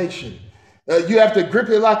salvation. You have to grip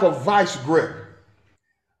it like a vice grip.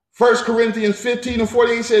 1 Corinthians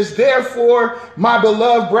 15:48 says, therefore, my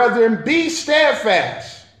beloved brethren, be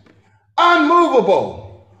steadfast,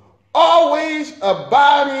 unmovable, always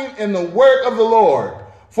abiding in the work of the Lord.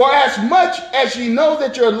 For as much as ye know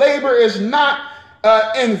that your labor is not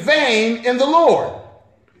in vain in the Lord.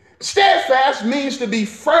 Steadfast means to be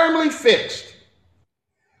firmly fixed,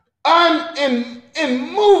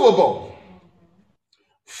 immovable,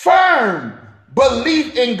 firm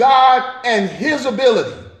belief in God and his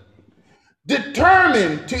ability.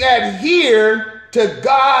 Determined to adhere to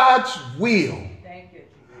God's will. Thank you.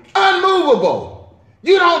 Unmovable.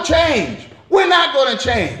 You don't change. We're not going to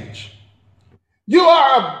change. You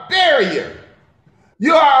are a barrier.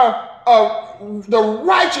 You are the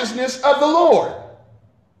righteousness of the Lord.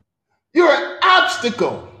 You're an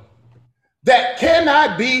obstacle that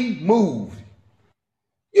cannot be moved.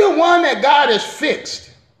 You're one that God has fixed,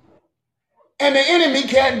 and the enemy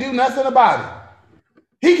can't do nothing about it.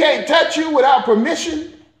 He can't touch you without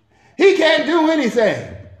permission. He can't do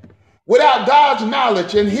anything without God's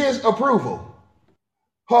knowledge and his approval.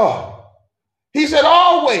 He said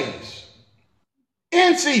always,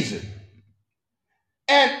 in season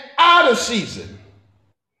and out of season,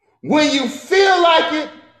 when you feel like it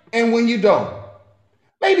and when you don't.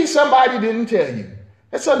 Maybe somebody didn't tell you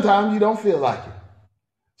that sometimes you don't feel like it.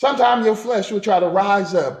 Sometimes your flesh will try to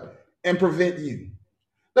rise up and prevent you.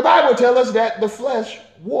 The Bible tells us that the flesh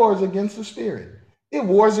wars against the spirit. It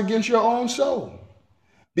wars against your own soul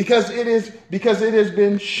because it has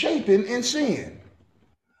been shapen in sin.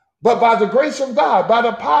 But by the grace of God, by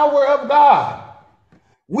the power of God,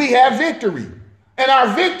 we have victory. And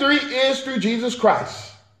our victory is through Jesus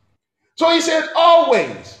Christ. So he said,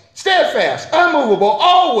 always, steadfast, unmovable,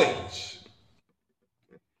 always.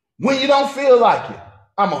 When you don't feel like it,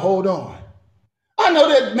 I'm going to hold on. I know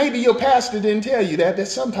that maybe your pastor didn't tell you that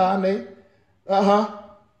sometimes they,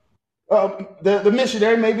 the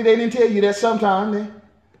missionary, maybe they didn't tell you that sometimes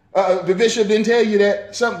the bishop didn't tell you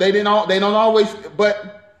that they don't always,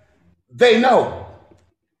 but they know.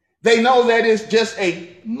 They know that it's just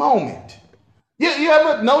a moment. You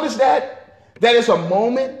ever notice that it's a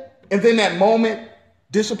moment and then that moment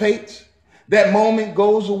dissipates? That moment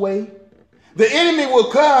goes away. The enemy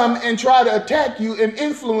will come and try to attack you and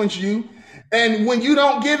influence you. And when you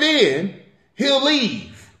don't give in, he'll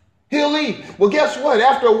leave. He'll leave. Well, guess what?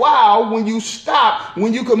 After a while, when you stop,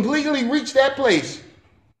 when you completely reach that place,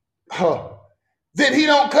 then he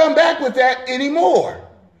don't come back with that anymore.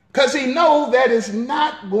 Because he knows that it's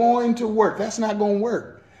not going to work. That's not going to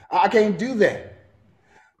work. I can't do that.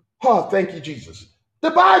 Oh, thank you, Jesus.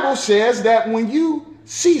 The Bible says that when you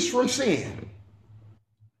cease from sin,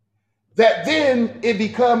 that then it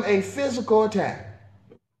become a physical attack.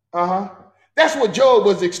 That's what Job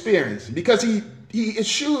was experiencing because he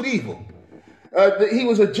eschewed evil. He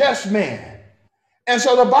was a just man. And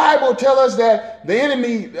so the Bible tells us that the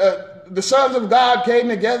enemy, the sons of God came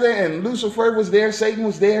together and Lucifer was there, Satan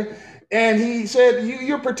was there. And he said,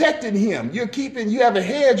 you're protecting him. You have a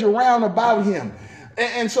hedge around about him.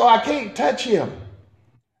 And so I can't touch him.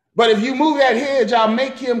 But if you move that hedge, I'll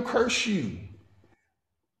make him curse you.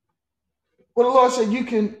 Well, the Lord said, you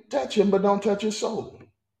can touch him, but don't touch his soul.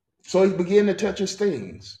 So he began to touch his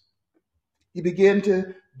things. He began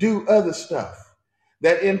to do other stuff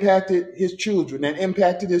that impacted his children, that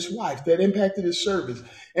impacted his wife, that impacted his service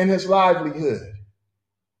and his livelihood.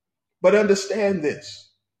 But understand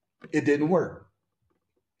this, it didn't work.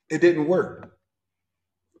 It didn't work.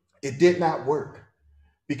 It did not work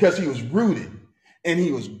because he was rooted and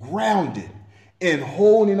he was grounded in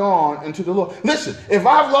holding on unto the Lord. Listen, if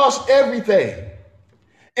I've lost everything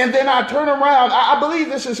and then I turn around, I believe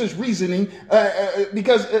this is his reasoning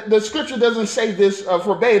because the scripture doesn't say this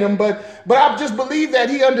verbatim, but I just believe that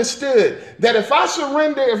he understood that if I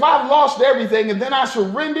surrender, if I've lost everything and then I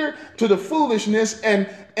surrender to the foolishness and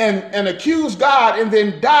accuse God and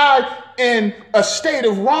then die in a state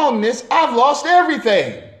of wrongness, I've lost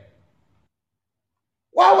everything.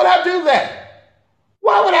 Why would I do that?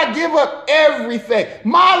 Why would I give up everything?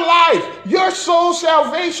 My life, your soul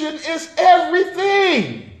salvation is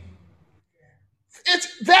everything.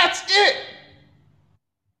 That's it.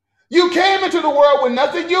 You came into the world with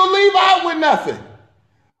nothing, you'll leave out with nothing.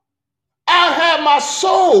 I have my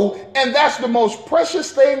soul, and that's the most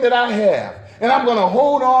precious thing that I have. And I'm going to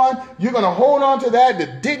hold on. You're going to hold on to that, the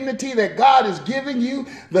dignity that God has given you,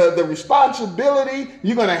 the responsibility.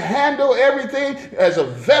 You're going to handle everything as a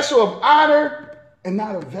vessel of honor and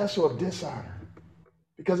not a vessel of dishonor,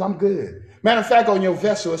 because I'm good. Matter of fact, on your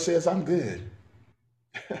vessel, it says, I'm good.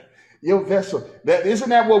 Your vessel. Isn't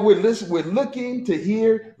that what we're listening? We're looking to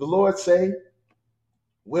hear the Lord say,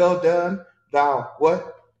 well done, thou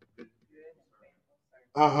what?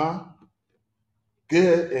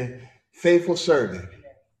 Good and faithful servant.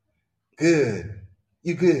 Good.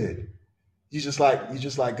 You good. You just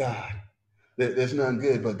like God. There's none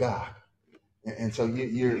good but God. And so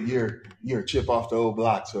you're a chip off the old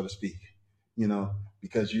block, so to speak,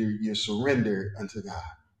 because you're surrendered unto God.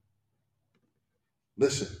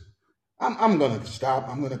 Listen, I'm going to stop.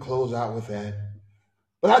 I'm going to close out with that.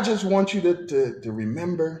 But I just want you to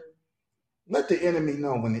remember, let the enemy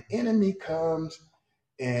know when the enemy comes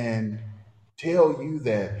and tell you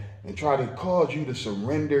that and try to cause you to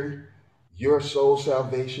surrender your soul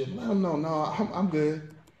salvation, let them know, no, I'm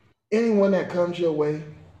good. Anyone that comes your way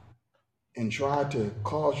and try to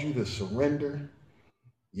cause you to surrender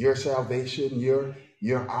your salvation,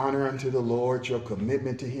 your honor unto the Lord, your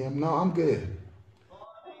commitment to him. No, I'm good.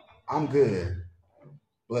 I'm good.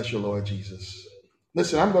 Bless your Lord Jesus.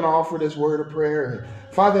 Listen, I'm going to offer this word of prayer.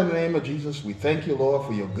 Father, in the name of Jesus, we thank you, Lord,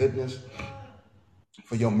 for your goodness,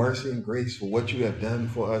 for your mercy and grace, for what you have done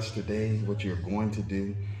for us today, what you're going to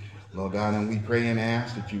do, Lord God. And we pray and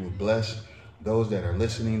ask that you would bless those that are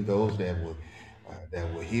listening, those that will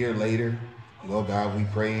hear later. Lord God, we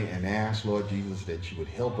pray and ask, Lord Jesus, that you would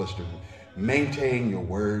help us to maintain your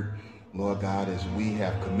word, Lord God, as we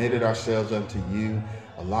have committed ourselves unto you,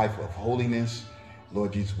 a life of holiness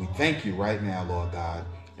Lord Jesus, we thank you right now, Lord God,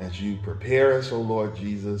 as you prepare us, oh Lord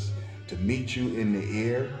Jesus, to meet you in the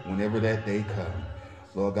air whenever that day comes.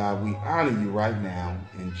 Lord God, we honor you right now.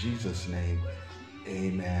 In Jesus' name,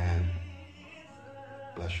 amen.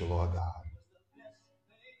 Bless you, Lord God.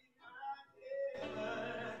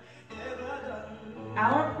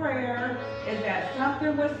 Our prayer is that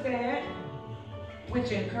something was said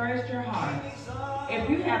which encouraged your heart. If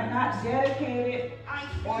you have not dedicated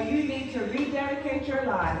or you need to rededicate your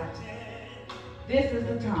life, this is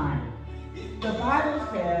the time. The Bible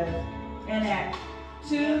says in Acts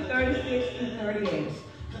 2:36-38,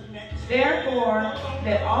 therefore,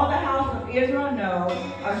 let all the house of Israel know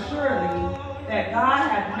assuredly that God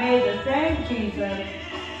hath made the same Jesus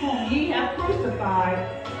whom ye have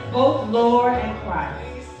crucified, both Lord and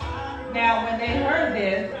Christ. Now when they heard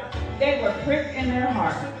this, they were pricked in their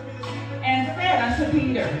hearts, and said unto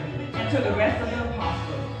Peter and to the rest of the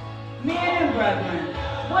apostles, men and brethren,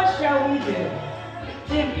 what shall we do?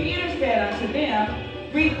 Then Peter said unto them,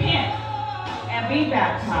 repent and be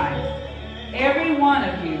baptized, every one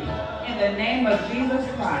of you, in the name of Jesus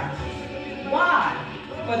Christ. Why?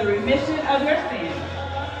 For the remission of your sins,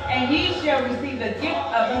 and ye shall receive the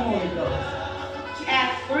gift of the Holy Ghost.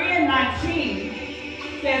 Acts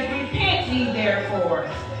 3:19 says, repent ye therefore,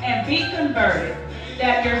 and be converted,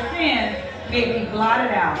 that your sins may be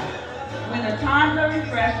blotted out, when the times of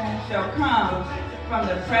refreshing shall come from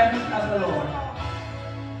the presence of the Lord.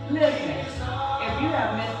 Listen, if you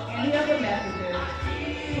have missed any of the messages,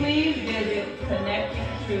 please visit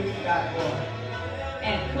connectingtruth.org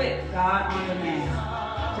and click God on Demand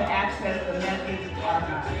to access the message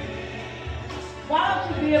archive. Why don't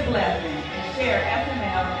you be a blessing and share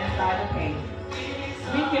SNL inside the pages?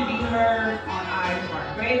 We can be heard on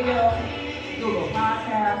iHeartRadio, Google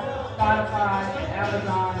Podcasts, Spotify, and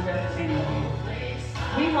Amazon, just to name a few.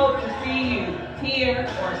 We hope to see you here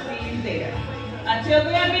or see you there. Until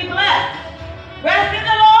then, be blessed. Rest in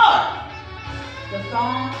the Lord. The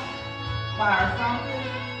songs by our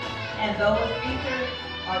songsters and those featured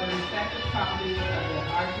are the respective properties of the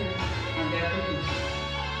artists and their producers.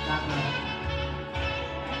 God bless.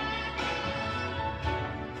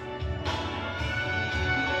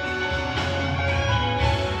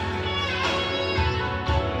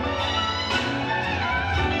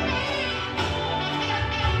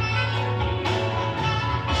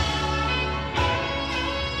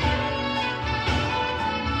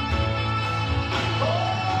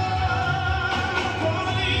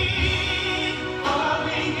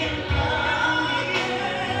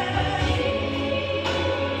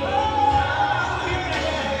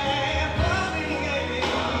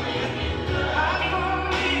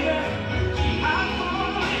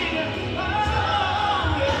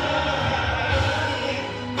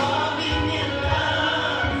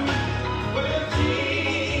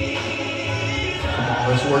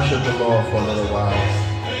 Let's worship the Lord for a little while.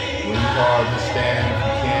 When you call to stand, if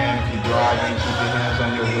you can, if you're driving, keep your hands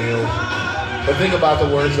on your wheels. But think about the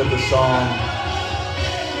words of the song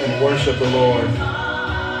and worship the Lord.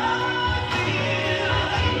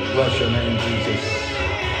 Bless your name, Jesus.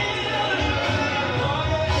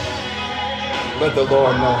 Let the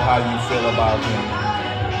Lord know how you feel about him.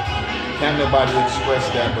 Can't nobody express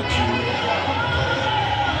that but you.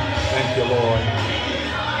 Thank you, Lord.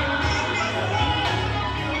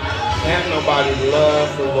 Can't nobody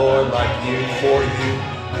love the Lord like you, for you.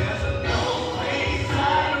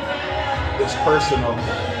 It's personal.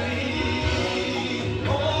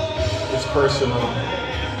 It's personal.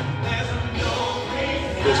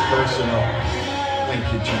 It's personal. Thank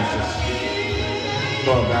you, Jesus.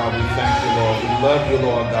 Lord God, we thank you, Lord. We love you,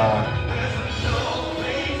 Lord God.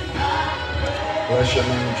 Bless your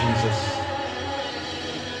name, Jesus.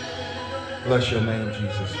 Bless your name,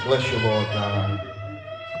 Jesus. Bless you, Lord God.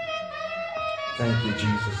 Thank you,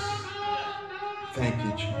 Jesus. Thank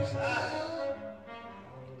you, Jesus.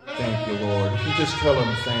 Thank you, Lord. If you just tell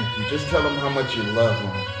him thank you, just tell him how much you love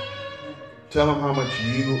him. Tell him how much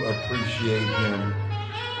you appreciate him.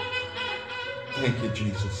 Thank you,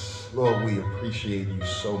 Jesus. Lord, we appreciate you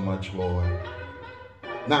so much, Lord.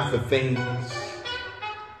 Not for things,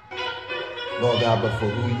 Lord God, but for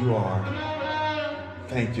who you are.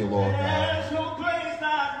 Thank you, Lord God.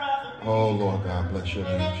 Oh, Lord God, bless your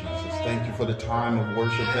name, Jesus. Thank you for the time of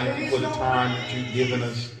worship. Thank you for the time that you've given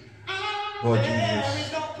us, Lord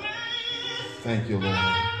Jesus. Thank you, Lord.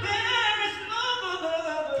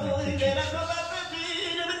 Thank you, Jesus.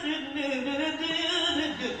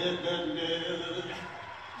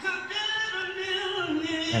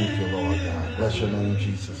 Thank you, Lord God. Bless your name,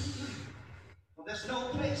 Jesus. There's no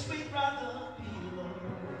place we'd rather be, Lord.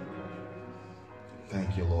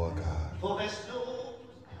 Thank you, Lord God. For there's no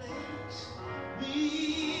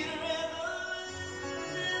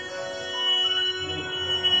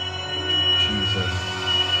Jesus.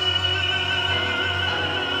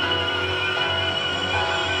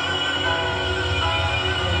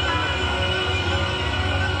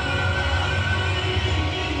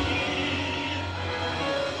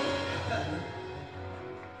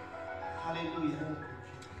 Hallelujah.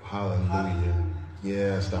 Hallelujah.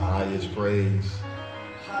 Yes, the highest praise.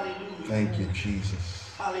 Hallelujah. Thank you, Jesus.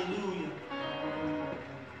 Hallelujah.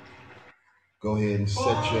 Go ahead and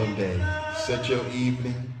set your day, set your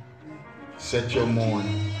evening, set your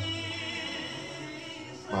morning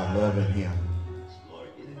by loving him.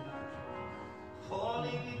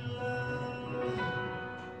 Falling in love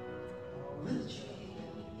with Jesus.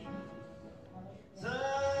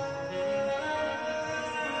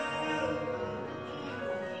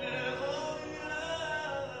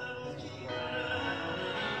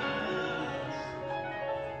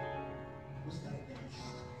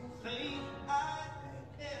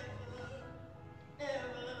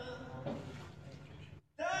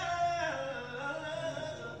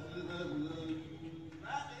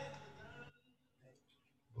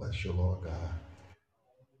 Bless you, Lord God.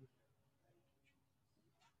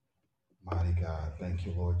 Mighty God, thank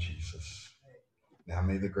you, Lord Jesus. Now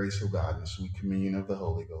may the grace of God and the sweet communion of the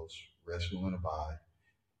Holy Ghost rest, rule, and abide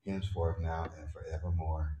henceforth, now, and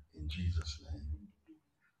forevermore. In Jesus' name,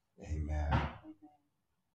 amen.